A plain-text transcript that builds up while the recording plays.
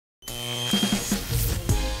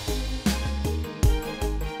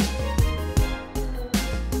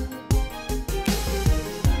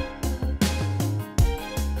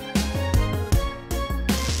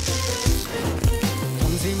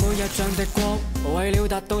為了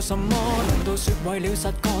達到什麼？難道說為了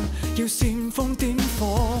實幹要煽風點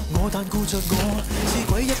火？我但顧着我，似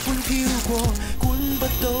鬼一般飄過，管不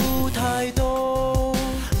到太多。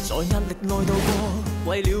在壓力內度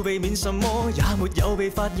過，為了避免什麼，也沒有被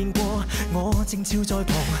發現過。我正照在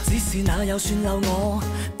旁，只是那有算漏我？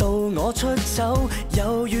到我出走，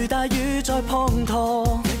猶如大雨在滂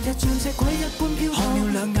沱。日日像隻鬼一般飄看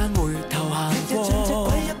了兩眼回頭行過。日日像隻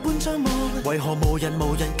鬼一般張望，為何無人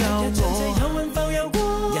教我？日日像隻有運浮遊過，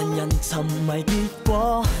人人沉迷結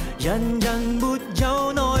果，人人沒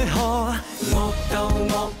有奈何。惡鬥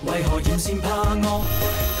惡，為何嫌善怕惡？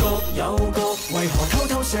各有各，為何偷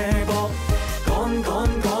偷射博？趕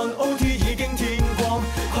，OT 已經天光，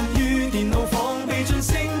困於電腦房，被晉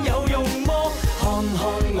升有用麼？看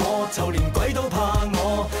我，就連鬼都怕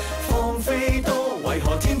我，放飛都為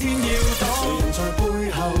何天天要躲？誰人在背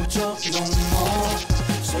後作弄我？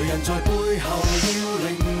誰人在背後要令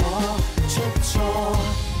我出錯？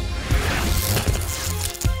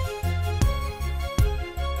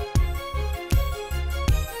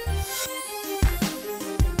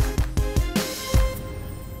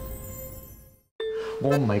我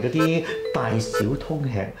唔係嗰啲大小通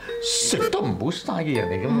吃、食得唔好嘥嘅人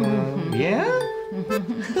嚟㗎嘛。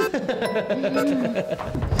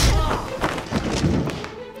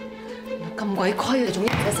咁鬼虧啊，仲一日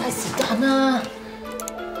嘥時間啊！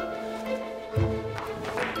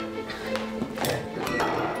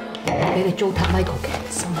我俾你糟蹋 Michael 嘅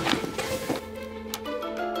心。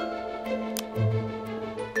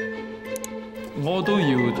我都要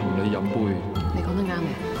同你飲杯。你講得啱嘅。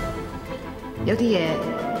有啲嘢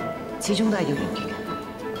始終都係要完結嘅。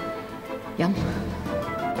飲。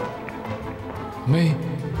May，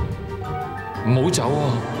唔好走啊！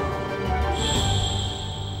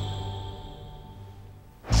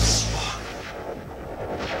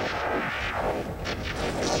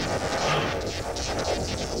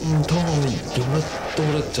唔通我飲得多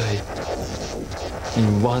得滯，連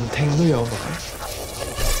幻聽都有埋？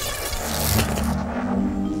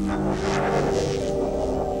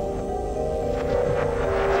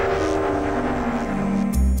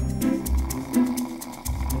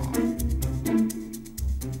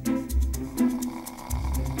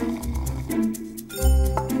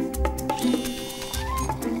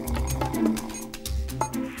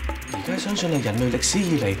相信係人類歷史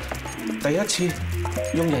以嚟第一次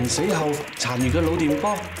用人死後殘餘嘅腦電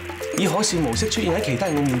波以可視模式出現喺其他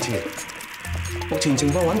人嘅面前。目前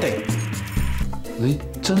情況穩定。你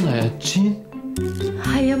真係阿 Chiang？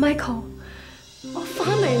 係啊 ，Michael， 我翻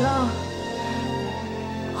嚟啦，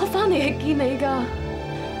我翻嚟係見你㗎。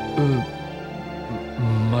唔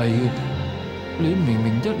係嘅，你明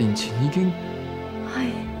明1年前已經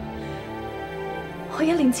係，我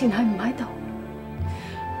1年前係唔喺度。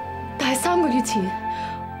但係3個月前，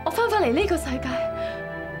我翻返嚟呢個世界，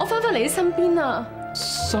我翻返嚟你身邊啊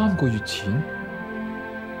！3個月前，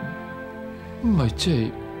唔係即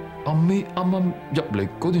係阿 May 啱啱入嚟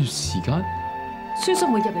嗰段時間。孫淑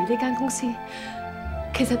梅入嚟呢間公司，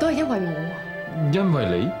其實都係因為我。因為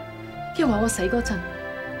你？因為我死嗰陣，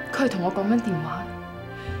佢係同我講緊電話，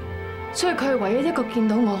所以佢係唯一一個見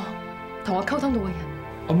到我、同我溝通到嘅人。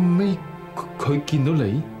阿 May 佢見到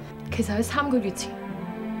你？其實喺3個月前。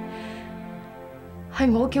係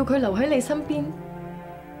我叫佢留喺你身邊，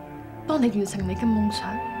幫你完成你嘅夢想，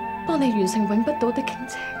幫你完成永不倒的傾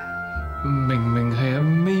斜。明明係阿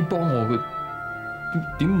May 幫我嘅，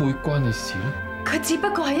點會關你事咧？佢只不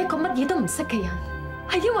過係一個乜嘢都唔識嘅人，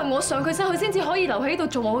係因為我上佢身，佢先至可以留喺呢度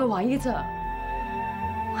做我嘅位嘅咋。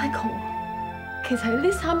Michael， 其實喺呢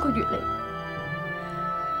3個月嚟，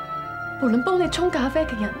無論幫你沖咖啡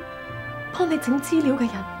嘅人，幫你整資料嘅人，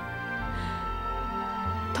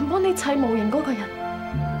同幫你砌模型嗰個人。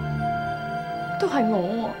都係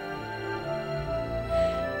我，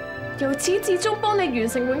由始至終幫你完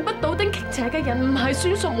成永不倒的傾斜嘅人唔係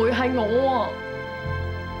孫淑梅，係我。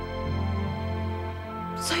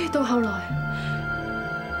所以到後來，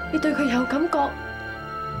你對佢有感覺，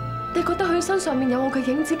你覺得佢身上面有我嘅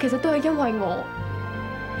影子，其實都係因為我。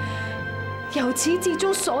由始至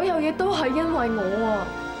終，所有嘢都係因為我啊！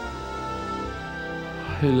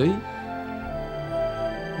係你？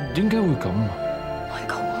點解會咁啊？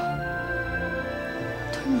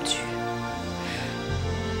對唔住，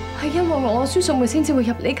係因為我孫淑梅先至會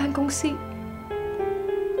入呢間公司。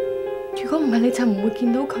如果唔係，你就唔會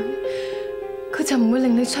見到佢，佢就唔會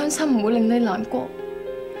令你傷心，唔會令你難過。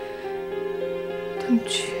對唔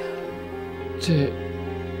住啊！即係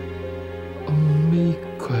阿 May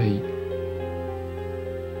佢係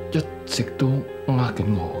一直都呃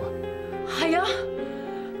緊我㗎。係啊，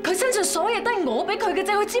佢身上所有都係我俾佢嘅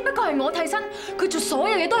啫，佢只不過係我替身，佢做所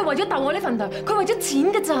有嘢都係為咗鬥我呢份糧，佢為咗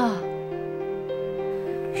錢㗎咋。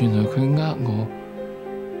原來佢呃我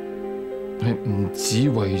係唔止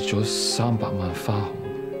為咗300萬花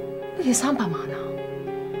紅。乜嘢300萬啊？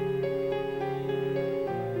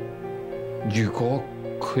如果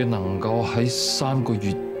佢能夠喺3個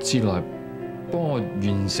月之內幫我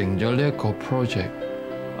完成咗呢一個 project，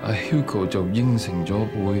 阿 Hugo 就應承咗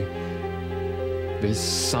會俾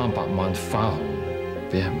300萬花紅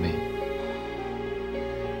俾阿 May。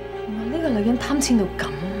原來呢個女人貪錢到咁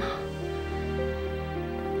啊！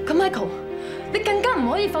咁 Michael， 你更加唔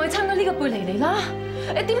可以放棄參加呢個貝尼尼啦！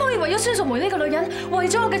你點可以為咗孫淑梅呢個女人，為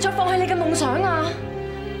咗我嘅再放棄你嘅夢想啊？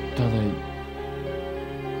但係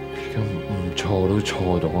而家唔錯都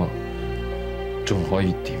錯咗啊，仲可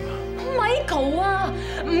以點啊 ？Michael 啊，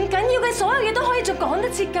唔緊要嘅，所有嘢都可以再講得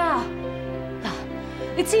切㗎。嗱，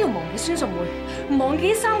你只要忘記孫淑梅，忘記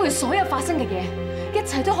呢3個月所有發生嘅嘢，一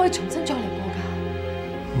切都可以重新再嚟過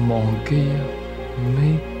㗎。忘記啊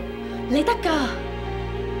，May，你得㗎。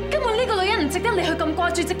根本呢個女人唔值得你去咁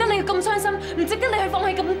掛住，值得你去咁傷心，唔值得你去放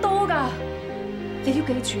棄咁多㗎。你要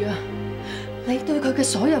記住啊，你對佢嘅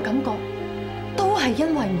所有感覺都係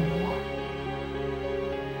因為我。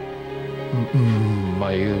唔係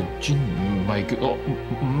嘅，Jin，唔係嘅，我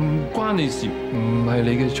唔關你事，唔係你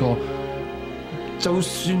嘅錯。就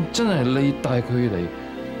算真係你帶佢嚟，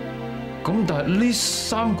咁但係呢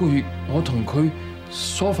3個月我同佢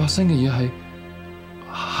所發生嘅嘢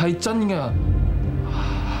係真㗎。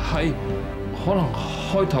係可能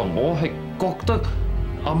開頭我係覺得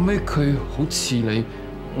阿 May 佢好似你，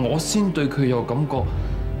我先對佢有感覺，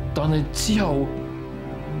但係之後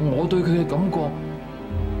我對佢嘅感覺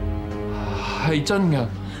係真㗎。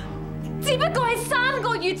只不過係3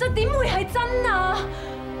個月啫，點會係真啊？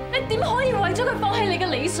你點可以為咗佢放棄你嘅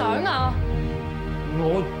理想啊？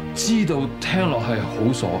我知道聽落係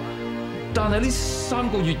好傻，但係呢3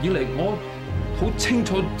個月以嚟，我好清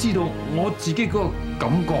楚知道我自己嗰個感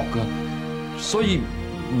覺㗎，所以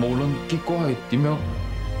無論結果係點樣，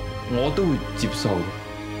我都會接受。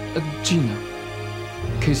Jin，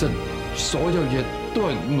其實所有嘢都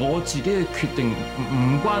係我自己嘅決定，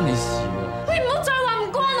唔關你事㗎。你唔好再話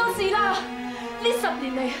唔關我事啦！呢10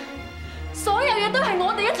年嚟，所有嘢都係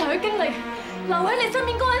我哋一齊去經歷，留喺你身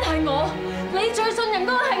邊嗰個人係我，你最信任嗰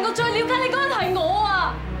個係我，最了解你嗰個人係我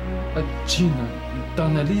啊！Jin，但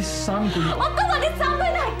係呢3個月，我都話呢3個月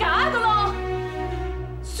都係假噶咯。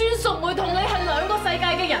孫淑梅同你係2個世界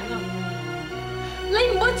嘅人啊！你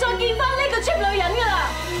唔會再見翻呢個 cheap 女人噶啦。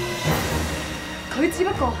佢只不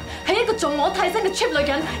過係一個做我替身嘅 cheap 女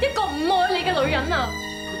人，一個唔愛你嘅女人啊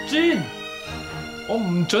 ！Jin，我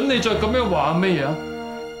唔准你再咁樣話咩啊！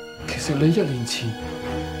其實你1年前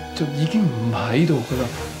就已經唔喺度噶啦，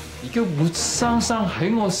而家活生生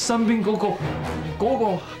喺我身邊嗰個。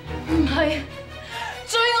唔係，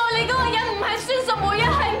最愛你嗰個人唔係孫淑梅啊，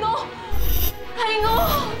係我，係我。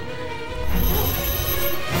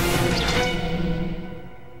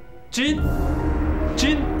Jin，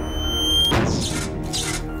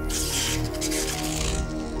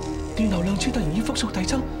電流量超突然以複數遞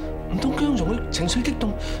增，唔通姜蓉嘅情緒激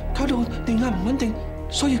動，搞到電壓唔穩定，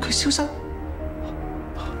所以佢消失。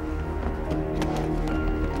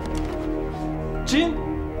Jin，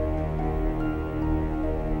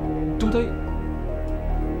到底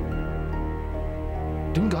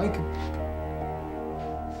點解？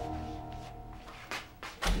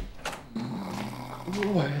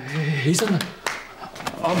喂，起身啊！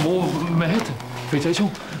阿冇咩？肥仔聰，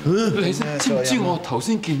你起身，知唔知我頭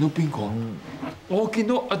先見到邊個？我見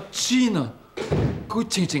到阿 Jin啊，佢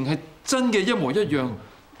直情係真嘅一模一樣，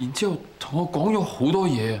然之後同我講咗好多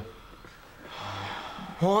嘢啊！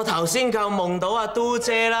我頭先就夢到阿嘟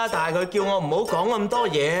姐啦，但係佢叫我唔好講咁多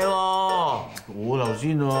嘢喎。我頭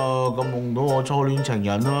先咁夢到我初戀情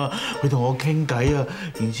人啊，佢同我傾偈啊，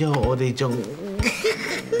然之後我哋仲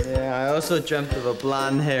Yeah, I also dreamt of a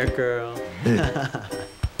blonde hair girl.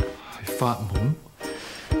 係發夢？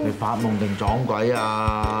你發夢定撞鬼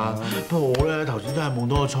啊？不過我咧頭先都係夢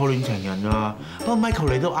到我初戀情人啊。不過 Michael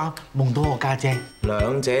你都啱，夢到我家姐。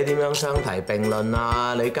兩者點樣相提並論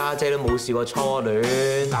啊？你家姐都冇試過初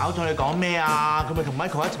戀。搞錯你講咩啊？佢咪同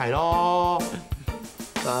Michael 一齊咯。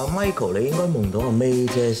但 Michael 你應該夢到阿 May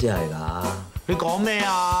姐先係㗎。你講咩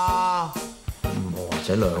啊？或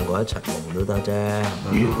者2個一齊夢都得啫。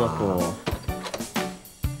不過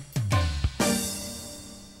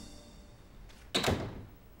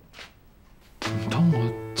唔通我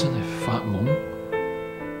真係發夢？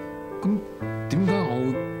咁點解我會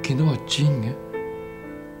見到阿 Jin 嘅？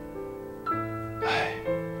唉，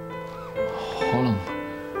可能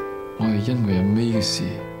我係因為阿 May 嘅事，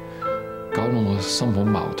搞到我心好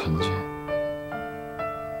矛盾啫。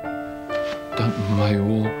但唔係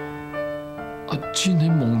喎，阿 Chan 喺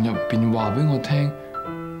夢入邊話俾我聽，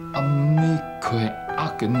阿 May 佢係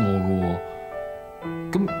呃緊我嘅喎。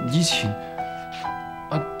咁以前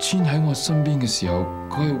阿 Chan 喺我身邊嘅時候，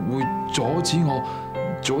佢係會阻止我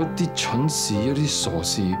做一啲蠢事、一啲傻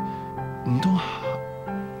事，唔通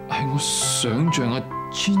係我想像阿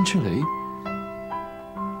Chan 出嚟？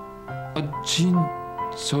阿 Chan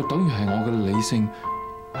就等於係我嘅理性，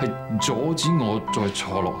係阻止我再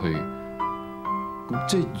錯落去。咁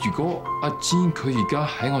即係如果阿 Chan 佢而家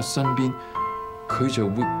喺我身邊，佢就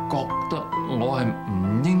會覺得我係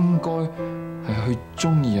唔應該係去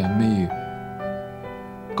中意阿 May 嘅。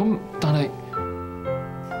咁但係，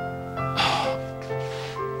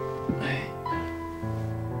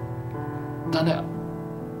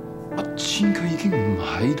阿 Chan 佢已經唔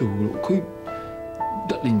喺度咯，佢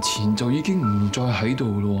1年前就已經唔再喺度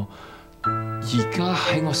咯。而家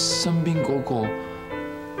喺我身邊嗰個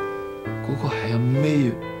係阿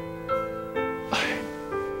May。唉，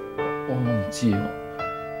我唔知啊。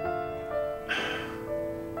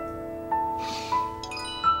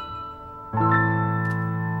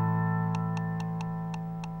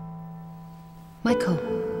Michael，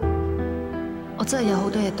 我真係有好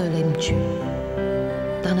多嘢對你唔住，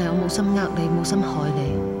但係我冇心呃你，冇心害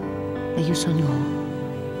你，你要信我。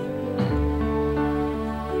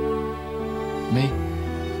May，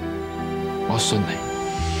 我信你。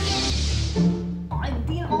我唔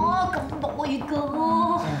掂我咁多嘢噶。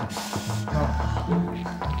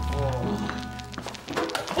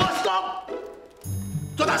哇 stop！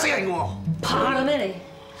 再打死人喎！怕啦咩你？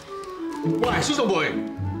喂，孫淑梅，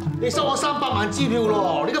你收我300萬支票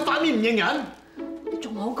咯，你個反面唔認人？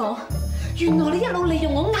仲好講，原來你一路利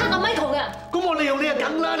用我呃阿 Michael 嘅。咁我利用你就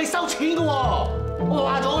梗啦，你收錢嘅喎。我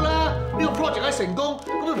話咗啦，呢個 project 係成功，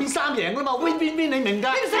咁就變3贏噶啦嘛 ，win win win，你明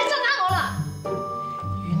㗎？你唔使再呃我啦！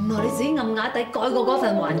原來你自己暗啞底改過嗰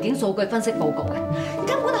份環境數據分析報告嘅，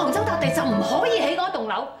根本杭州笪地就唔可以起嗰棟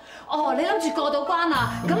樓。哦，你諗住過到關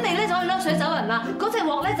啦，咁你咧就可以掠水走人啦，嗰隻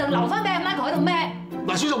鑊咧就留翻俾阿 Michael 喺度孭。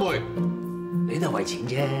嗱，孫淑梅，你都係為錢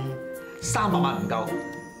啫，300萬唔夠，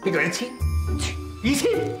俾佢1000、2000、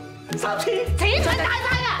3000，錢財大晒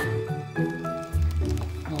㗎！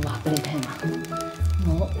我話俾你聽啊，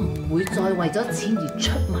我唔會再為咗錢而出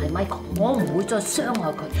賣 Michael， 我唔會再傷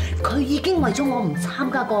害佢。佢已經為咗我唔參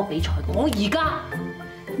加嗰個比賽，我而家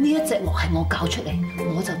呢一隻鑊係我搞出嚟，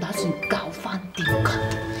我就打算搞翻掂佢。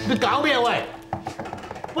你搞咩啊喂？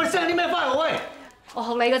喂 send 啲咩 file 喂？我學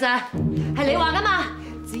你㗎咋，係你話㗎嘛？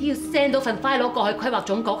只要 send 到份 file 過去規劃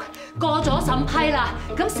總局，過咗審批啦，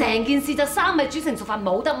咁成件事就生米煮成熟飯，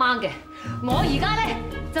冇得掹嘅。我而家咧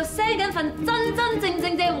就 send 緊份真真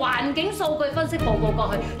正嘅環境數據分析報告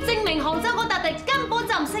過去，證明杭州嗰笪地根本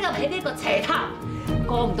就唔適合起呢個斜塔。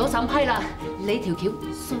過唔到審批啦，你條橋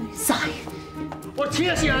衰晒。我黐一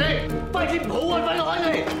線啊你！喂，你唔好啊，快落開你！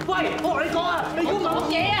喂，我同你講啊，你唔好講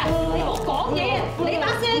嘢啊！你唔好講嘢啊！你把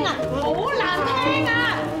聲啊，好難聽啊！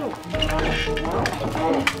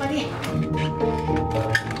快啲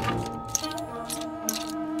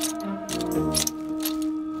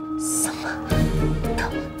！10、9、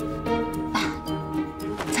8、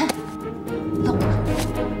7、6、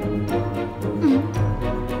5、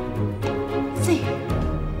4、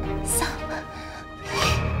3、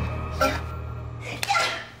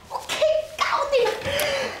OK， 搞掂。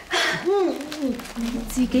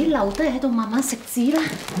自己留低喺度慢慢食紙啦。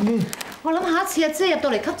我諗下一次阿姐入到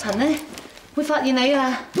嚟吸塵咧，會發現你㗎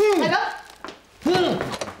啦。係咁。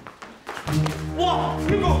哇！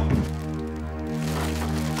邊個？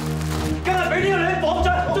梗係俾呢個女人綁咗，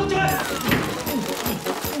捉住佢！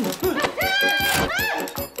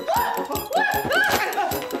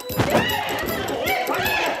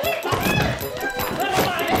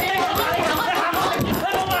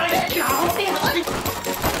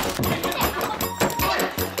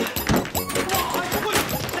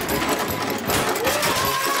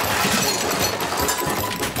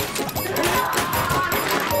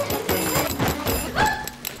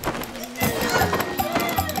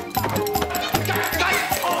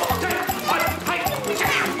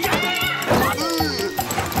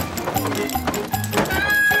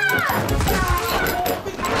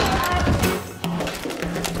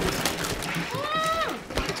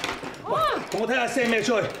我睇下 send 咩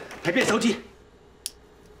出去，睇邊隻手指？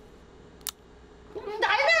唔睇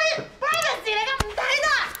得 ，privacy 嚟㗎，唔睇得。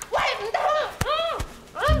喂，唔得。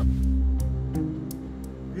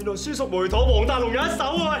原來孫淑梅同黃大龍有一手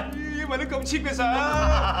啊！喂，揾啲咁 cheap 嘅相，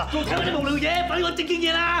仲睇嗰啲無聊嘢，快啲揾正經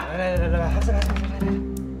嘢啦！嚟，黑色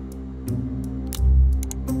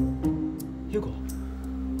，Hugo，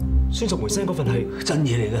孫淑梅 send 嗰份係真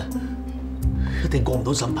嘢嚟嘅，一定過唔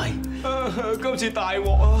到審批。今次大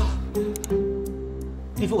鑊啊！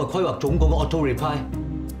呢封係規劃總局嘅 auto reply。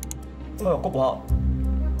規劃局話，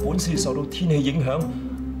本市受到天氣影響，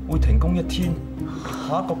會停工1天，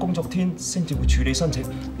下一個工作天先至會處理申請。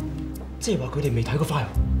即係話佢哋未睇過 file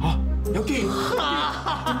嚇，有機會。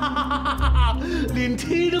連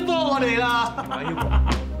天都幫我哋啦！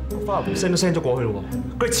個 file 本身都 send 咗過去咯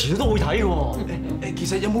喎，佢哋遲早都會睇嘅喎。其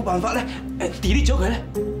實有冇辦法咧？delete 咗佢咧？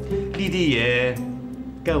呢啲嘢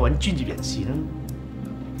梗係揾專業人士啦。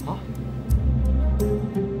嚇？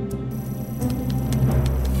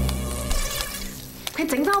你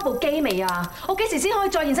整翻我部機未啊？我幾時先可以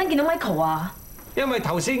再現身見到 Michael 啊？因為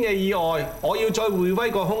頭先嘅意外，我要再回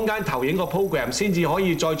歸個空間投影個 program 先至可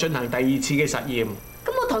以再進行第2次嘅實驗。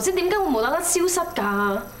咁我頭先點解會無啦啦消失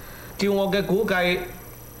㗎？照我嘅估計，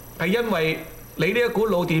係因為你呢一股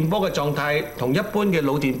腦電波嘅狀態同一般嘅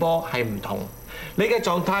腦電波係唔同。你嘅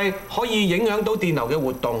狀態可以影響到電流嘅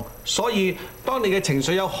活動，所以當你嘅情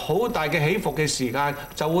緒有好大嘅起伏嘅時間，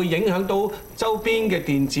就會影響到周邊嘅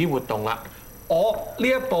電子活動啦。我呢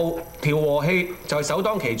一部調和器就係首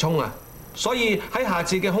當其衝啊！所以喺下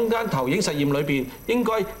次嘅空間投影實驗裏邊，應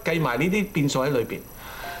該計埋呢啲變數喺裏邊。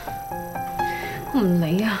唔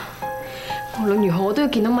理啊，無論如何我都要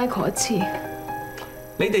見到 Michael 一次。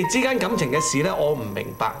你哋之間感情嘅事咧，我唔明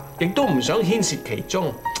白，亦都唔想牽涉其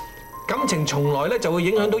中。感情從來咧就會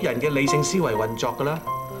影響到人嘅理性思維運作㗎啦，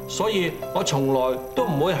所以我從來都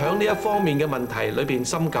唔會喺呢一方面嘅問題裏邊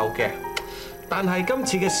深究嘅。但係今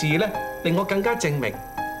次嘅事咧，令我更加證明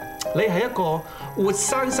你係一個活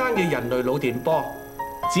生生嘅人類腦電波，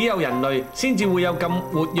只有人類先至會有咁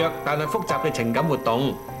活躍但係複雜嘅情感活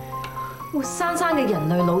動。活生生嘅人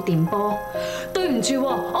類腦電波，對唔住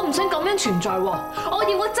喎，我唔想咁樣存在喎，我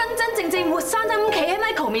要我真真正正活生生咁企喺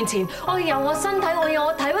Michael 面前，我要有我身體，我要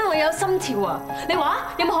我體溫，我有心跳啊！你話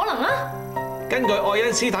有冇可能啊？根據愛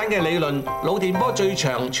因斯坦嘅理論，腦電波最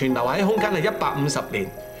長存留喺空間係150年。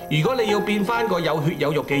如果你要變翻個有血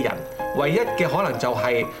有肉嘅人，唯一嘅可能就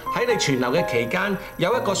係喺你存留嘅期間，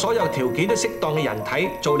有一個所有條件都適當嘅人體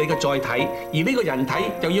做你嘅載體，而呢個人體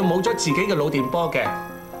又要冇咗自己嘅腦電波嘅。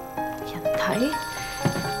人體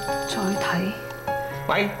載體。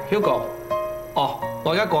喂 ，Hugo， 哦，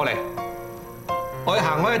我而家過嚟，我要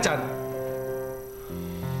行開一陣。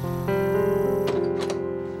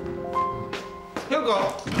Hugo，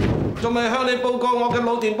 仲未向你報告我嘅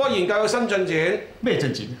腦電波研究嘅新進展。咩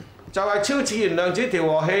進展？就係超自然量子調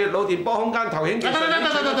和器腦電波空間投影技術。呢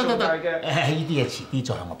啲嘢遲啲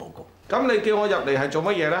再向我報告。咁你叫我入嚟係做乜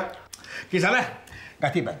嘢咧？其實咧，阿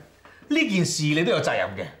Tim 呢件事你都有責任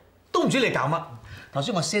嘅，都唔知你搞乜。頭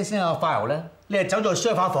先我 send 個 file 咧，你係走咗去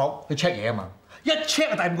server 房去 check 嘢啊嘛，一 check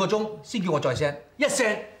第5個鐘先叫我再 send，一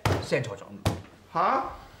send 錯咗。吓？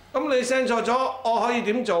咁你 send 錯咗，我可以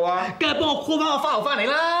點做啊？梗係幫我 call 翻個 file 翻嚟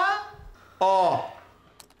啦。哦。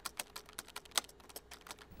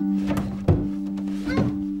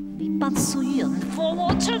你班衰人，放我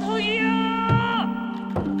出去啊！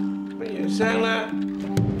乜嘢聲咧？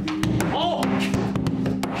我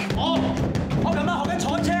咁樣學緊賽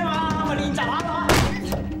車嘛，咪練習下嘛。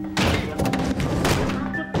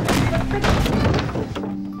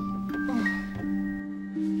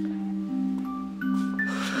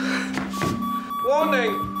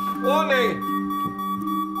Warning！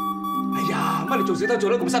 哎呀，乜你做小偷做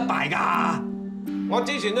得咁失敗㗎？我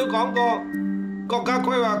之前都講過，國家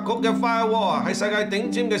規劃局嘅 firewall 係世界頂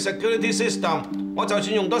尖嘅 security system， 我就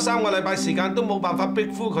算用多3個禮拜時間都冇辦法逼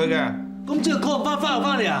呼佢嘅。咁即係 call 翻 file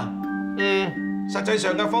翻嚟啊？實際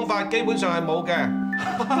上嘅方法基本上係冇嘅。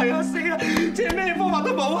係啊，死啦！即係咩方法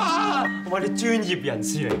都冇啊！喂，你專業人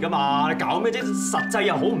士嚟㗎嘛？你搞咩啫？實際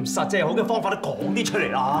又好，唔實際又好嘅方法都講啲出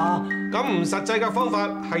嚟啦。咁唔實際嘅方法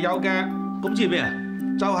係有嘅。咁即係咩啊？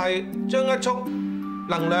就係將一束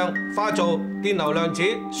能量化做電流量子，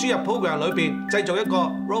輸入 program 裏邊，製造一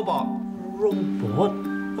個 robot。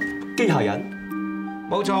機械人？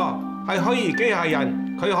冇錯，係虛擬機械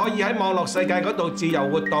人，佢可以喺網絡世界嗰度自由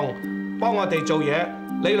活動，幫我哋做嘢。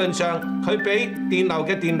理論上，佢比電流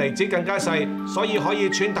嘅電離子更加細，所以可以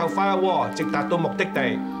穿透 firewall， 直達到目的地。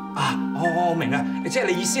啊，我明啦，即係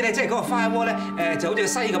你意思咧，即係嗰個 firewall 咧，就好似個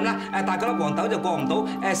西咁啦，大嗰粒黃豆就過唔到，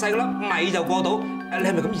細嗰粒米就過到，你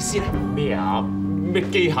係咪咁意思咧？咩啊？咩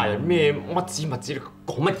機械人？咩乜子物子？你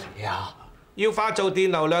講乜嘢啊？要化做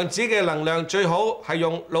電流量子嘅能量，最好係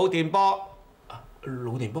用腦電波。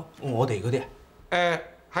腦電波？我哋嗰啲啊？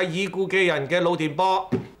係已故嘅人嘅腦電波。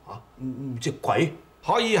嚇？唔知鬼？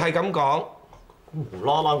可以係咁講。無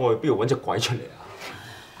啦啦，我去邊度揾隻鬼出嚟啊？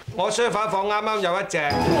我商販房啱有一隻。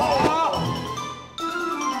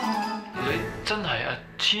你真係阿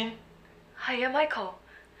天？係啊 ，Michael，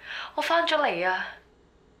 我翻咗嚟啊！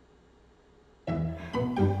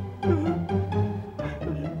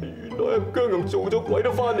原來阿姜蓉做咗鬼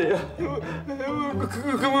都翻嚟啊！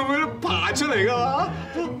佢會唔會爬出嚟㗎？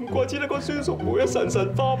唔怪之得個孫淑梅一神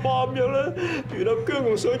神化化咁樣啦。原來姜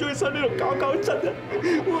蓉上咗去身呢度搞震啊！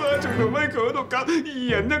哇，仲同 Michael 喺度搞二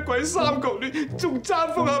人一鬼三角戀，仲爭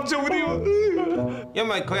複合做添。因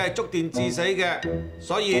為佢係觸電致死嘅，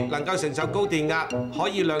所以能夠承受高電壓，可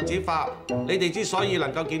以量子化。你哋之所以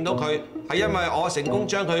能夠見到佢，係因為我成功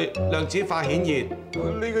將佢量子化顯現。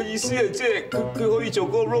你嘅意思係即係佢可以做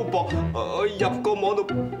嗰個 robot 入個網度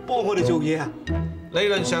幫我哋做嘢啊？理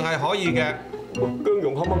論上係可以嘅。姜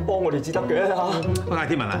蓉肯唔肯幫我哋至得嘅嚇？喂，艾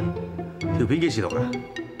天文啊，條片幾時錄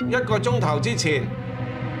㗎？1個鐘頭之前。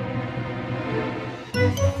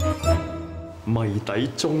謎底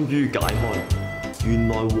終於解開，原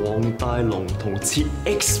來黃大龍同設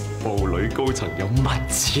X 部女高層有密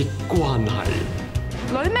切關係。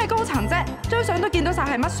女咩高層啫？張相都見到晒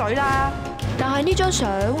係乜水啦！但係呢張相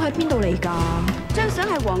喺邊度嚟㗎？張相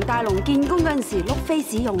係黃大龍見工嗰陣時碌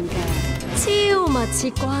face 用嘅，超密切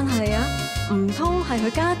關係啊！唔通係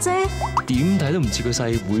佢家姐？點睇都唔似佢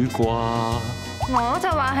細妹啩？我就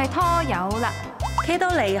話係拖友啦。企到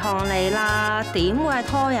離行嚟啦，點會係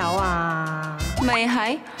拖友啊？咪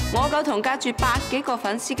係，我夠同隔住100幾個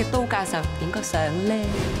粉絲嘅都教授影個相咧。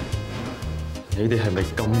你哋係咪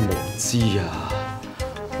咁無知啊？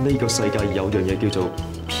呢個世界有樣嘢叫做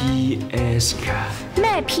PS 㗎。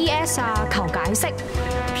咩 PS 啊？求解釋。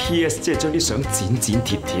PS 即係將啲相剪剪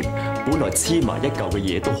貼貼，本來黐埋一嚿嘅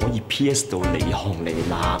嘢都可以 PS 到離行離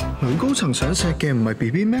立。女高層想錫嘅唔係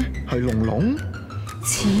BB 咩？係龍龍。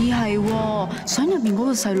似係喎，相入面嗰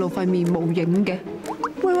個細路塊面冇影嘅。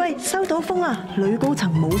喂喂，收到風啊！女高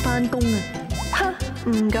層冇返工啊！哈，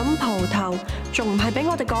唔敢蒲頭，仲唔係俾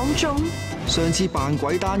我哋講中？上次扮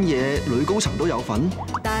鬼單嘢，女高層都有份。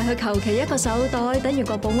但係佢求其一個手袋，等於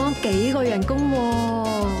個保安幾個人工喎。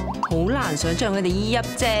好難想像佢哋依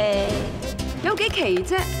泣啫。有幾奇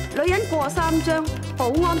啫？女人過3張，保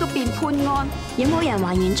安都變潘安。有冇人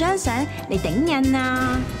還原張相嚟頂印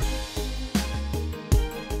啊？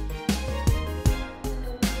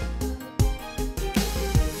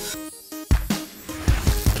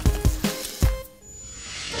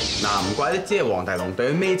嗱，唔怪得知係黃大龍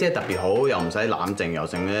對May姐特別好，又唔使冷靜又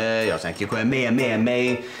剩咧，又成日叫佢係咩啊咩啊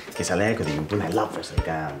咩。其實咧，佢哋原本係 lovers 嚟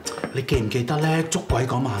㗎。你記唔記得咧？捉鬼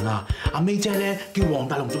嗰晚啊，阿 May姐咧叫黃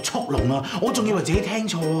大龍做速龍啊，我仲以為自己聽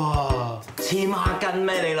錯啊！黐孖筋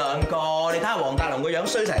咩你兩個？你睇下黃大龍個樣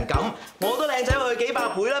衰成咁，我都靚仔過佢幾百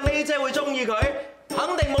倍啦，May姐會中意佢，肯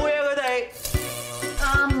定冇嘢佢哋。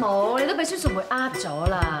阿冇，你都俾孫淑梅呃咗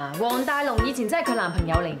啦。黃大龍以前真係佢男朋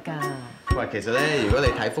友嚟㗎。喂，其實咧，如果你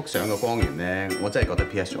睇幅相嘅光源咧，我真係覺得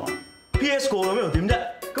PS 咗。PS 過咁又點啫？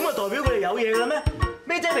咁啊代表佢哋有嘢㗎啦咩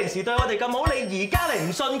？May姐平時對我哋咁好，你而家嚟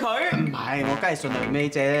唔信佢？唔係，我梗係信佢May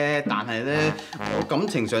姐，但係咧，我感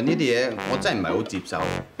情上呢啲嘢，我真係唔係好接受。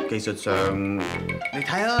技術上，你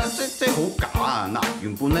睇下，即係好假啊！嗱，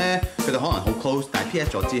原本咧佢哋可能好 close， 但係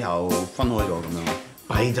PS 咗之後分開咗咁樣。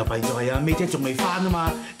弊就弊在啊，May姐仲未翻啊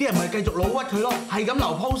嘛，啲人咪繼續老屈佢咯，係咁留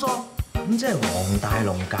post 咯。咁即係黃大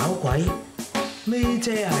龍搞鬼，May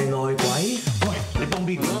姐係內鬼。喂，你幫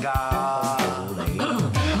邊邊㗎？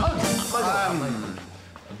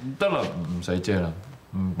得啦，唔使遮啦，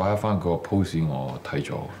擺翻個 pose 我睇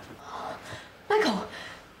咗。Michael，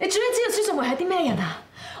 你終於知道孫淑梅係啲咩人啊？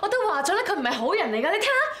我都話咗啦，佢唔係好人嚟㗎，你睇下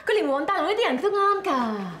佢連黃大龍呢啲人都啱㗎。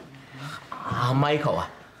啊 Michael 啊！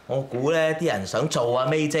我估咧啲人想做阿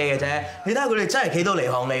May 姐嘅啫，你睇下佢哋真係企到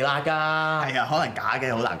離行離辣㗎。係啊，可能假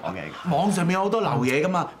嘅，好難講嘅。網上面有好多流嘢㗎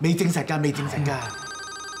嘛，未證實㗎，未證實㗎。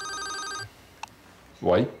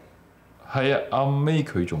喂，係啊，阿 May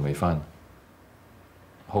佢仲未翻。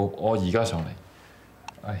好，我而家上嚟。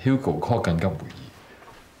阿 Hugo call 緊急會議。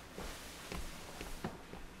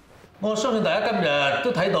我相信大家今日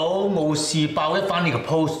都睇到冇事爆一番呢個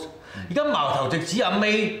post， 而家矛頭直指阿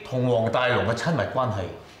May 同黃大龍嘅親密關係。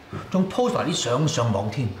仲 post 埋啲相上網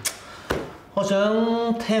添，我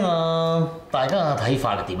想聽下大家嘅睇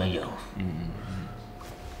法係點樣樣。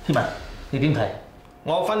天文，你點睇？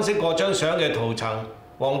我分析過張相嘅圖層，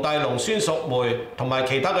黃大龍、孫淑梅同埋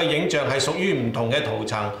其他嘅影像係屬於唔同嘅圖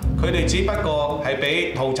層，佢哋只不過係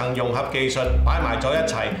俾圖層融合技術擺埋咗一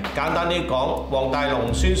齊。簡單啲講，黃大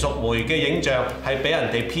龍、孫淑梅嘅影像係俾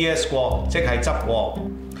人哋 PS 過，即係執過。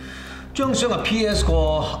張相係 PS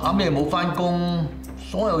過，阿 May冇翻工。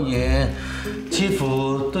所有嘢似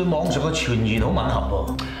乎對網上嘅傳言好吻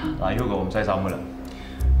合喎。嗱 ，Hugo 唔使諗噶啦，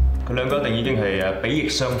佢兩個一定已經係比翼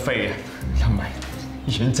雙飛啊，又唔係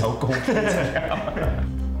遠走高飛。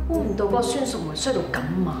估唔到嗰個孫淑梅衰到咁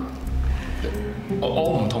啊！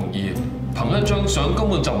我唔同意，憑一張相根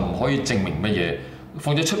本就唔可以證明乜嘢。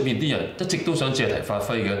況且出面啲人一直都想借題發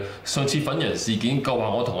揮嘅。上次粉人事件夠話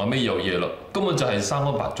我同阿 May 有嘢啦，根本就係生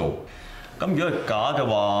安白做。咁如果係假嘅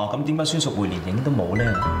話，咁點解孫淑梅連影都冇咧？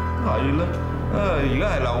係咯，如果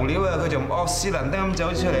係流料啊，佢就惡死能登咁走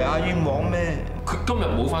出嚟嗌冤枉咩？佢今日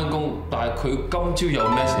冇翻工，但係佢今朝有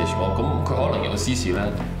message 我，咁佢可能有私事咧，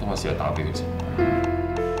等我試下打俾佢先。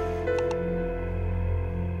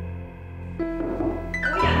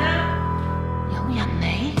有人啊！有人嚟？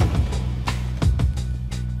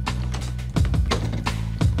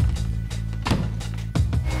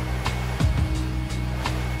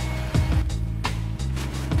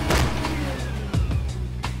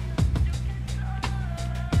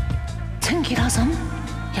清潔阿嬸，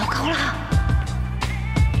有狗啦！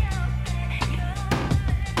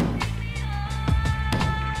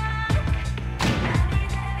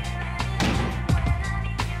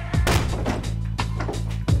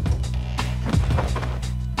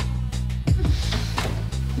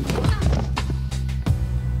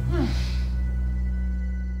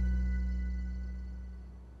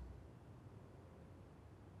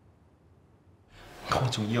我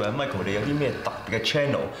仲以為 Michael 你有啲咩特別嘅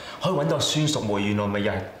channel 可以揾到孫淑梅，原來咪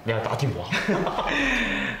又係打電話。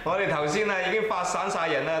我哋頭先啊已經發散晒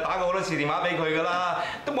人啦，打過好多次電話俾佢㗎啦，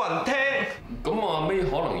都冇人聽。咁阿 May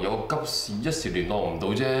可能有急事，一時聯絡唔到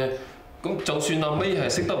啫。咁就算阿 May 係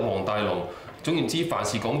識得黃大龍，總言之凡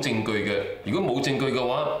事講證據嘅。如果冇證據嘅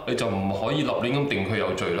話，你就唔可以立亂咁定佢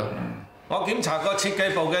有罪啦。我檢查過設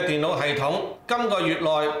計部嘅電腦系統，今個月內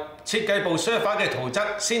設計部 server 嘅圖則，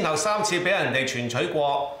先後3次俾人哋傳取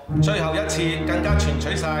過，最後一次更加傳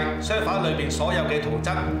取晒 server 裏邊所有嘅圖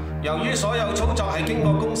則。由於所有操作係經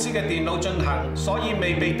過公司嘅電腦進行，所以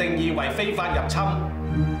未被定義為非法入侵。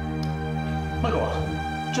Michael啊，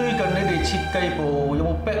最近你哋設計部有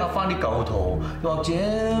冇 back up 翻啲舊圖，又或者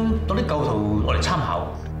攞啲舊圖落嚟參考？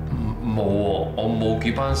冇喎，我冇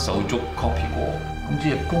叫班手足 copy 過。咁即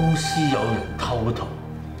係公司有人偷圖，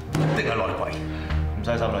一定係內鬼。唔使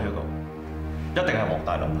心啦 ，Hugo， 一定係黃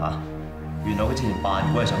大龍嚇。原來佢之前扮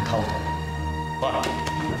鬼係想偷圖。喂，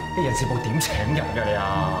啲人事部點請人㗎你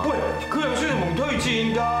啊？喂，佢有孫夢推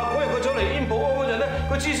薦㗎。嗰日佢走嚟 in 保安嗰陣咧，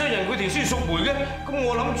個諮詢人佢填孫淑梅嘅，咁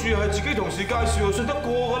我諗住係自己同事介紹，信得過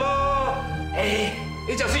㗎啦。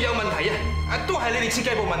你就算有問題啊，都係你哋設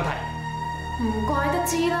計部問題。唔怪得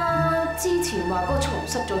知啦，之前話嗰個藏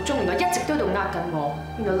失咗蹤，原來一直都喺度呃緊我，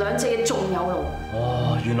原來兩隻嘢仲有路。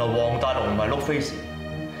哦，原來黃大龍唔係碌 face，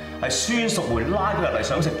 係孫淑梅拉佢入嚟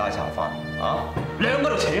想食大茶飯啊！兩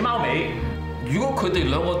個度扯貓尾。如果佢哋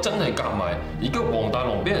兩個真係夾埋，而家黃大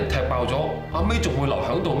龍俾人踢爆咗，阿 May 仲會留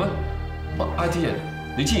喺度咩？IT 人，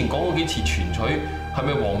你之前講過幾次傳取，係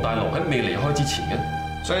咪黃大龍喺未離開之前嘅？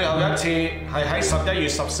最後一次係喺11月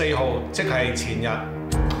14號，即係前日。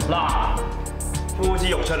嗱，呼之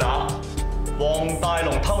欲出啊！黃大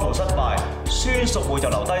龍偷圖失敗，孫淑梅就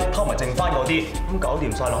留低偷埋剩翻嗰啲，咁搞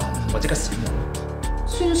掂晒咯，我即刻閃人。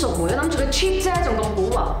孫淑梅諗住佢 cheap 啫，仲咁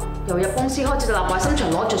蠱惑，由入公司開始就立壞心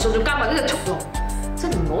腸攞著數，仲加埋呢隻速龍，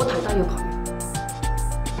真係唔好睇低咗佢。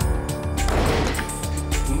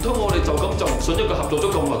唔通我哋就咁就唔信一個合作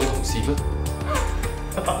咗咁耐嘅同事咩？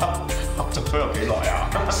合作咗有幾耐啊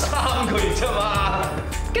？3個月啫嘛。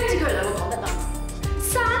跟住佢哋兩個講得啱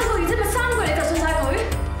，3個月啫嘛，3個月你就信晒佢？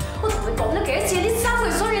我同你講咗幾多次，呢3個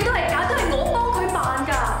月所有嘢都係假，都係我幫佢辦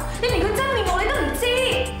㗎，你連佢真面目你都唔知。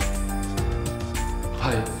係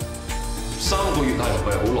3個月係唔係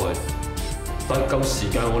好耐？但係夠時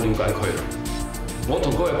間我了解佢啦。我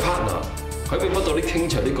同嗰位 partner 喺俾乜到啲傾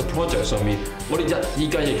斜呢個 project 上面，我哋日以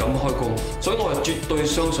繼夜咁開工，所以我係絕對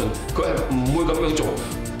相信佢係唔會咁樣做。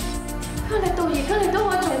你到而家你都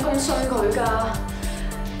可以仲咁信佢㗎？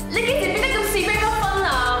你幾時變得咁是非不分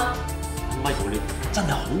啊 ？Michael， 你真係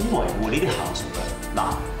好維護呢啲下屬㗎。嗱，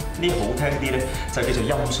呢好聽啲咧就叫做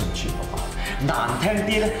音訊全無，難聽啲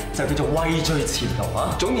咧就叫做畏罪潛逃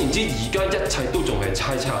啊！總言之，而家一切都仲係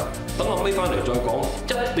猜測，等阿 May 翻嚟再講，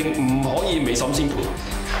一定唔可以未審先判。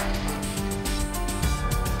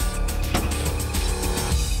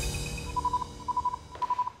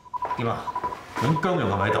點啊？咁姜蓉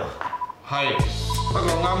係咪喺度？係，不過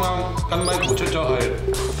啱啱跟 Michael 出咗去。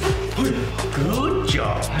Good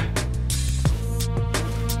job！ 係。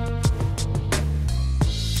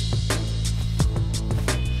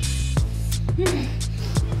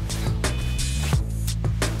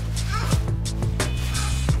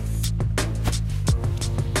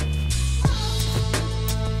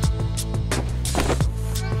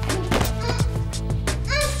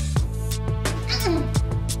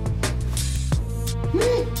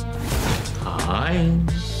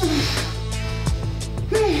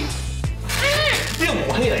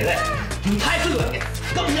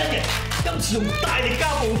今次用大力膠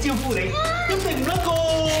布招呼你，一定唔甩過。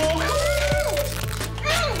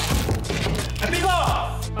係邊個？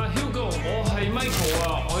阿 Hugo， 我係 Michael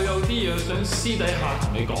啊，我有啲嘢想私底下同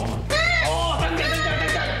你講啊。哦，等陣。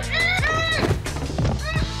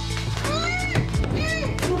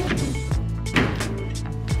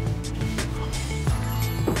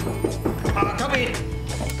Come in。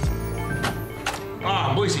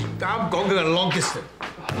唔好意思，啱講緊係 long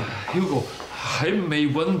distance。Hugo 喺未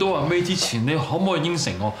揾到阿 May 之前，你可唔可以應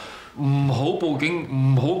承我唔好報警，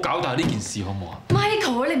唔好搞大呢件事，好唔好啊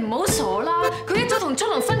 ？Michael， 你唔好傻啦！佢一早同速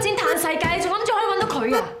龍分錢嘆世界，仲諗住可以揾到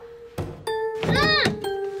佢啊！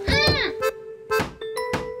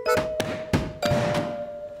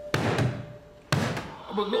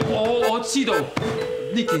我知道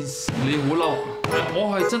呢件事你好嬲，但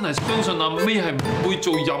我係真係相信阿 May 係唔會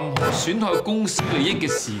做任何損害公司利益嘅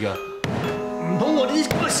事㗎。唔通我呢啲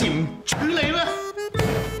咁嘅事唔處理咩？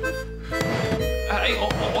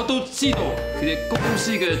我都知道其實公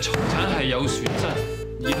司嘅財產係有損失，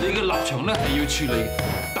而你嘅立場咧係要處理。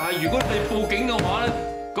但係如果你報警嘅話咧，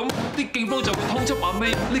咁啲警方就會通緝阿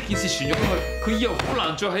May， 呢件事傳咗去，佢以後好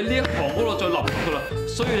難再喺呢一行嗰度再立㗎啦。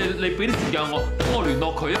所以你俾啲時間我，等我聯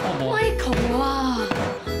絡佢啊，好唔好 ？Michael 啊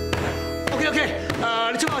 ，OK，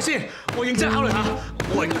 你出下先，我認真考慮下，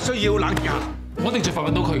我係需要冷靜下，我一定盡快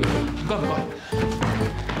揾到佢嘅。唔該唔該。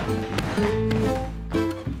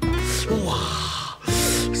哇，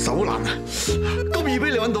手難啊，咁易俾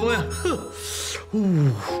你揾到咩？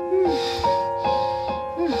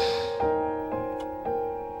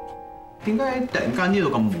點解突然間呢度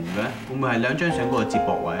咁悶嘅？會唔會係兩張相嗰個接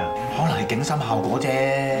駁位啊？可能係景深效果啫。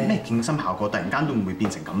咩景深效果？突然間都唔會變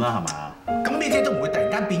成咁啦，係嘛？咁咩啫都唔會突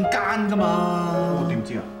然間變奸噶嘛。我點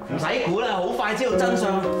知啊？唔使估啦，好快知道真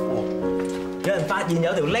相。有人發現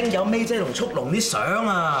有條 link 有 May 姐同速龍啲相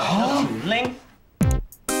啊！有條 link，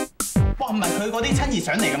 哇，唔係佢嗰啲親熱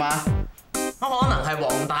相嚟㗎嘛？可能係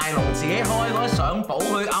黃大龍自己開嗰啲相簿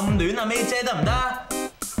去暗戀阿 May 姐得唔得？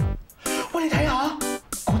喂，你睇下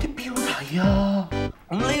嗰啲標題啊！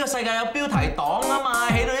咁呢個世界有標題黨啊嘛，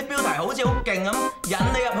起到啲標題好似好勁咁，引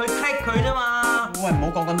你入去 click 佢啫嘛。喂，唔好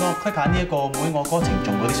講咁多 ，click 下呢一個每我歌情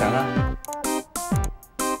重嗰啲相啦。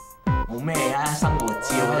冇咩啊，生活照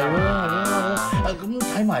啫嘛。咁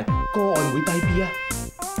睇埋個愛會低 B 啊！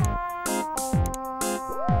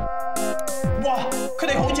哇，佢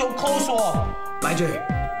哋好似好 close 喎。咪住，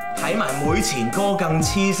睇埋每前歌更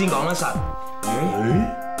黐先講得實。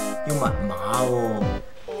要密碼喎，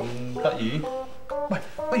咁得意？喂，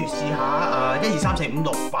不如試下1、2、3、4、5、6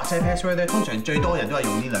或者 password 咧，通常最多人都係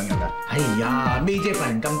用呢2樣㗎。哎呀，May 姐份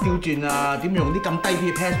人咁刁鑽啊，點用啲咁低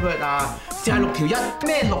B 嘅 password 啊？試下6條1，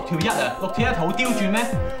咩6條1啊？6條1好刁鑽咩？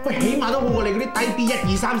喂，起碼都好過你嗰啲低 B 1、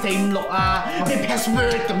2、3、4、5、6啊，咩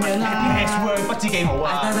password 咁樣啦。password 不知幾好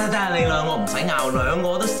啊！得，你兩個唔使拗，兩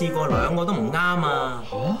個都試過，兩個都唔啱啊！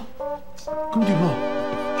嚇？咁點啊？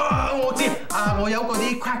我知我有嗰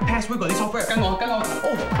啲 crack password 嗰啲 software， 跟我。哦，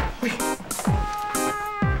喂。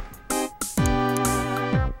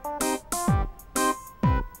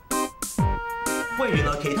喂，原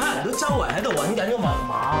來其他人都周圍喺度揾緊個密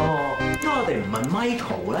碼喎，點解我哋唔問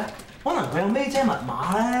Michael 咧？可能佢有 May 姐密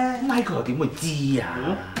碼咧 ？Michael 又點會知啊？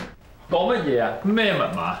講乜嘢啊？咩密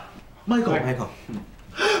碼 ？Michael。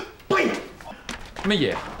喂，乜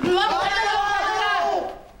嘢？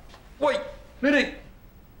喂，你哋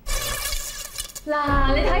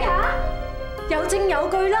嗱，你睇下，有證有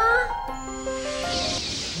據啦。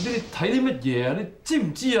你哋睇啲乜嘢啊？你知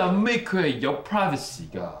唔知啊 May 佢係有 privacy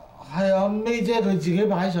㗎？係啊 ，May 姐佢自己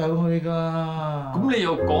擺上去㗎。咁你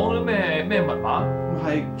又講啲咩密碼？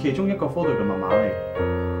係其中一個 folder 嘅密碼嚟。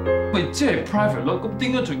喂，即係 private 咯，咁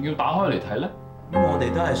點解仲要打開嚟睇咧？咁我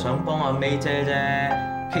哋都係想幫阿 May 姐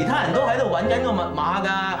啫，其他人都喺度揾緊個密碼㗎。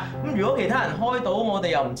咁如果其他人開到，我哋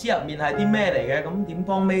又唔知入面係啲咩嚟嘅，咁點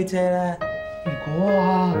幫 May 姐咧？如果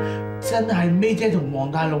真係 May 姐同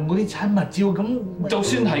黃大龍嗰啲親密照咁，就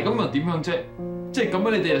算係咁又點樣啫？即係咁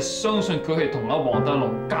樣，你哋係相信佢係同阿黃大龍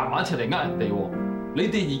夾埋一齊嚟呃人哋喎？你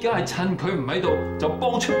哋而家係趁佢唔喺度，就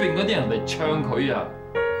幫出邊嗰啲人嚟唱佢啊？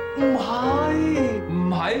唔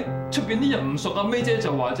係，出邊啲人唔熟阿 May 姐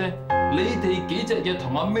就話啫。你哋幾隻嘢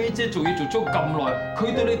同阿 May 姐做嘢做咗咁耐，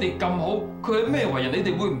佢對你哋咁好，佢係咩為人？你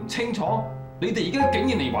哋會唔清楚？你哋而家竟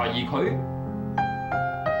然嚟懷疑佢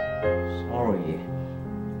 ？Sorry，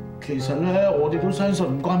 其實咧，我哋都相信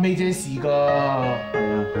唔關 May 姐事㗎。係啊，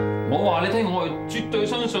我話你聽，我係絕對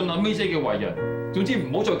相信阿 May 姐嘅為人。總之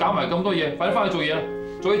唔好再搞埋咁多嘢，快啲翻去做嘢啦！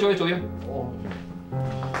做嘢。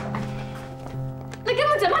你根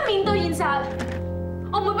本就乜面對現實，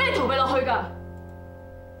我唔會俾你逃避落去㗎。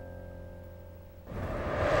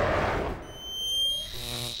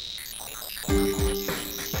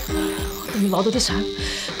要攞到啲相，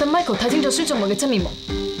等 Michael 睇清楚孫仲文嘅真面目。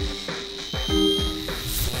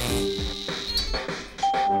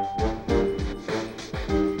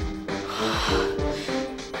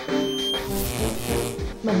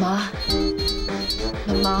密碼，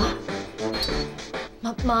密碼，密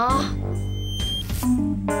碼，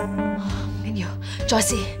唔緊要，再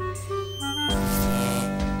試。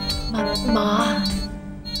密碼。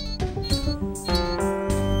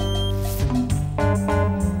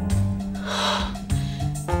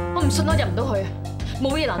我唔信我入唔到去，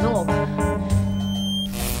冇嘢難到我㗎。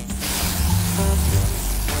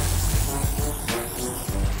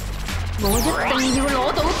我一定要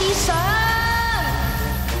攞到啲相。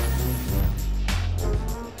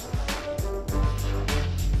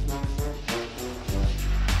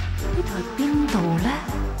呢度係邊度咧？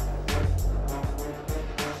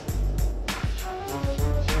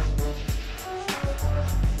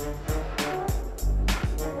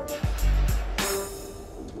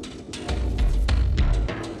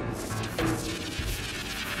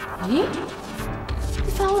咦？啲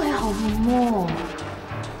花喺後面喎。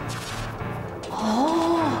哦，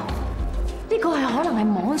呢個係可能係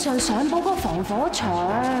網上相簿嗰個防火牆。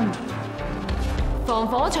防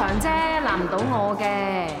火牆啫，難唔到我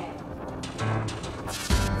嘅。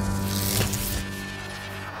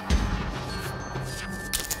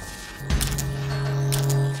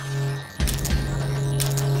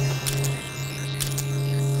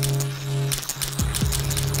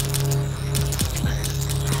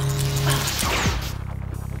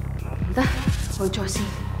唔得，我要再試。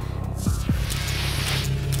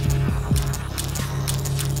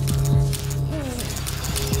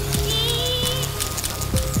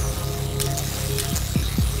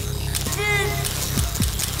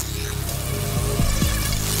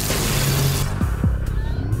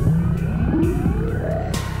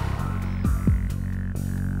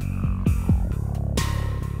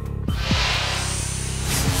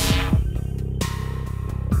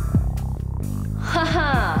哈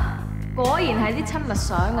哈，果然係啲親密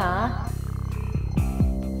相啊！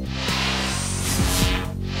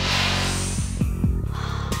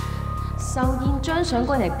秀燕張相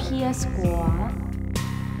嗰人係 PS 啩？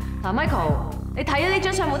嗱 ，Michael， 你睇咗呢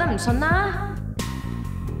張相冇得唔信啦。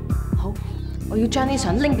好，我要將呢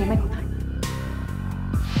相拎俾 Michael 睇。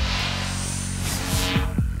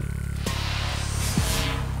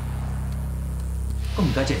咁唔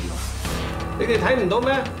該借你喎。你哋睇唔到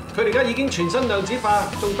咩？佢哋而家已經全身量子化，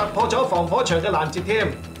仲突破咗防火牆嘅攔截添。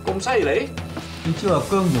咁犀利？你知話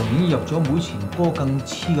姜蓉已經入咗每前歌更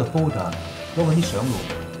黐嘅 folder， 攞緊啲相路。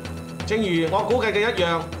正如我估計嘅一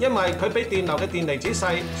樣，因為佢比電流嘅電離子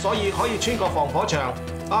細，所以可以穿過防火牆。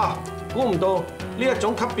啊，估唔到呢一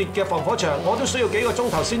種級別嘅防火牆，我都需要幾個鐘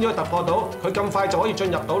頭先至可以突破到，佢咁快就可以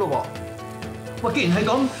進入到咯喎。喂，既然係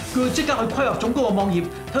咁，佢即刻去規劃總局嘅網頁，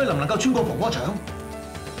睇佢能唔能夠穿過防火牆。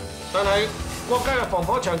但係國家嘅防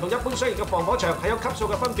火牆同一般商業嘅防火牆係有級數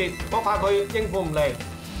嘅分別，我怕佢應付唔嚟。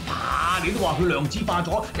你都話佢量子化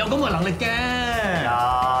咗，有咁嘅能力嘅。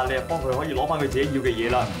呀，你又幫佢可以攞翻佢自己要嘅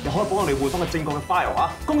嘢啦，又可以幫我哋換翻個正確嘅 file 嚇，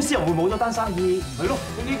公司又會冇咗單生意。係咯，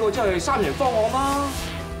呢個真係三贏方案啦。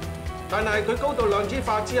但係佢高度量子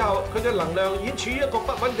化之後，佢嘅能量已經處於一個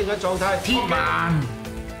不穩定嘅狀態。TIT-MAN，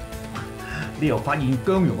你又發現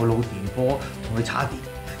姜蓉嘅腦電波同佢叉電，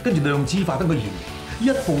跟住量子化得佢現形，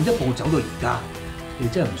一步一步走到而家。你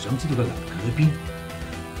真係唔想知道佢能力喺邊？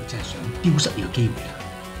你真係想丟失呢個機會啊！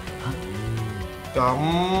咁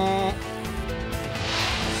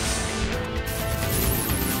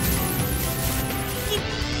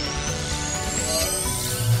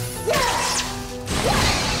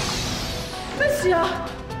咩事啊？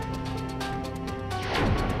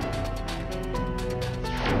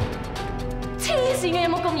黐線嘅有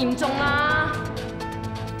冇咁嚴重啊？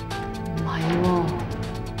唔係喎，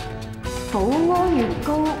保安越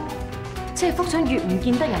高，即係幅相越唔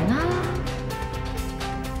見得人啦。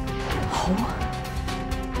好。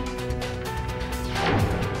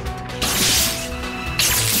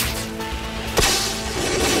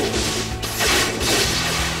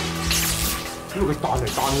佢彈嚟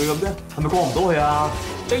彈去咁啫，係咪過唔到去啊？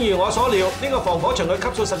正如我所料，呢個防火牆嘅級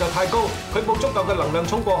數實在太高，佢冇足夠嘅能量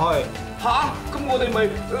衝過去。吓？咁我哋咪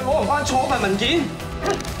攞唔翻錯份文件？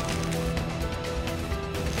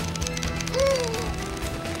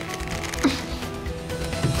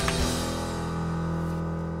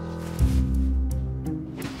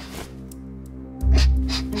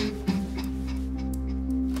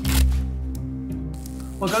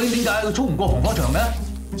喂，究竟點解佢衝唔過防火牆嘅？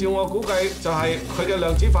照我估計，就係佢嘅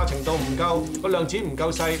量子化程度唔夠，個量子唔夠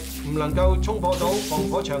細，唔能夠衝破到防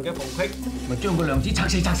火牆嘅縫隙，咪將個量子拆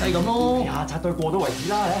細咁咯。呀，拆到過到為止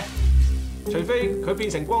啦！除非佢變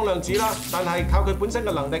成光量子啦，但係靠佢本身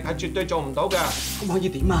嘅能力係絕對做唔到嘅。咁可以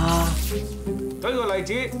點啊？舉個例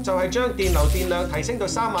子就係將電流電量提升到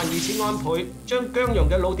32000安倍，將姜容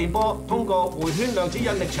嘅腦電波通過迴圈量子引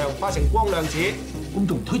力場化成光量子，咁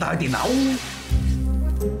仲唔推大電流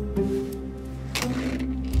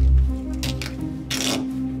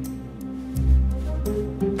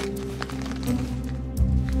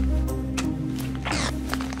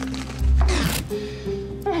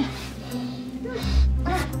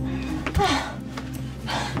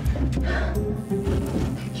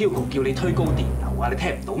？Hugo 叫你推高電流啊，你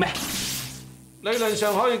聽唔到咩？理論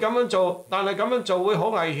上可以咁樣做，但係咁樣做會好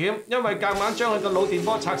危險，因為夾硬將佢嘅腦電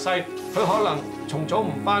波拆細，佢可能重組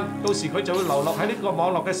唔翻，到時佢就會流落喺呢個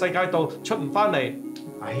網絡嘅世界度，出唔翻嚟。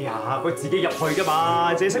哎呀，佢自己入去㗎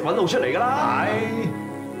嘛，自己識揾路出嚟㗎啦。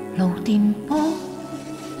腦電波、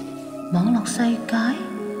網絡世界，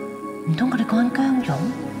唔通佢哋講緊姜蓉？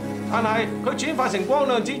但係佢轉化成光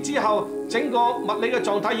量子之後，整個物理嘅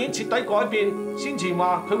狀態已經徹底改變。先前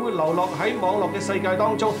話佢會流落喺網絡嘅世界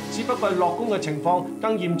當中，只不過係樂觀嘅情況。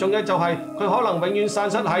更嚴重嘅就係佢可能永遠散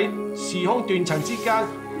失喺時空斷層之間，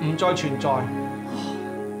唔再存在。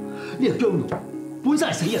呢個姜蓉本身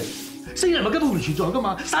係死人，死人咪根本唔存在㗎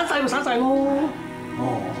嘛，散晒就散晒咯。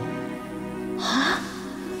哦，嚇！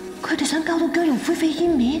佢哋想搞到姜蓉灰飛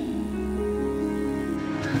煙滅？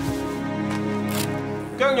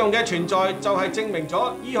姜蓉嘅存在就係證明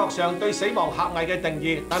咗醫學上對死亡狹隘嘅定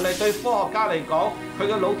義，但係對科學家嚟講，佢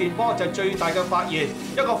嘅腦電波就係最大嘅發現。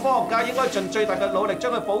一個科學家應該盡最大嘅努力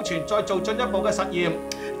將佢保存，再做進一步嘅實驗。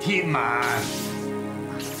TIT-MAN，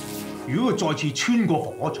如果佢再次穿過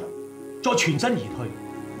防火牆，再全身而退，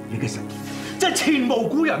你嘅實驗真係前無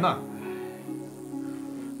古人啊！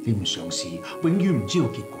你唔嘗試，永遠唔知道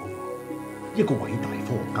結果。一個偉大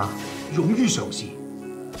科學家勇於嘗試。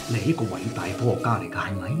你係一個偉大科學家嚟㗎，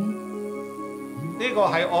係咪？呢個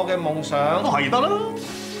係我嘅夢想。係得啦。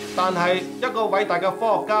但係一個偉大嘅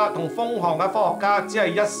科學家同瘋狂嘅科學家只係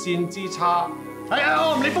一線之差。係啊，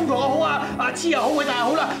我唔理瘋狂又好啊，黐又好，偉大又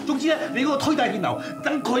好啦。總之咧，你嗰個推大電流，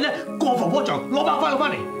等佢咧過防火牆攞把花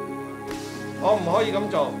翻嚟。我唔可以咁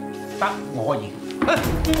做。得，我可以。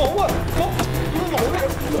冇啊，冇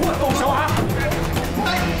啊，動手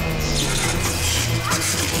嚇！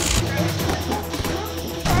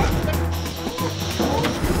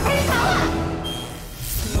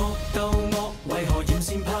惡鬥惡，為何厭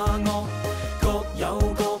善怕惡？各有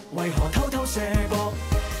各，為何偷偷射博？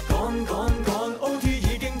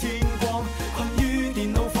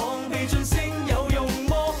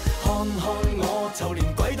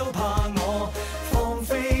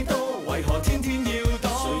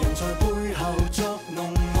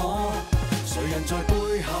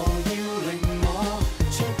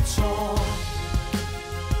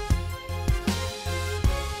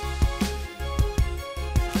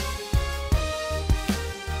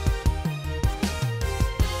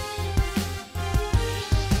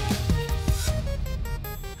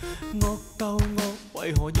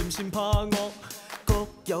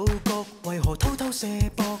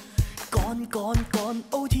趕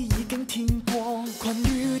OT 已經天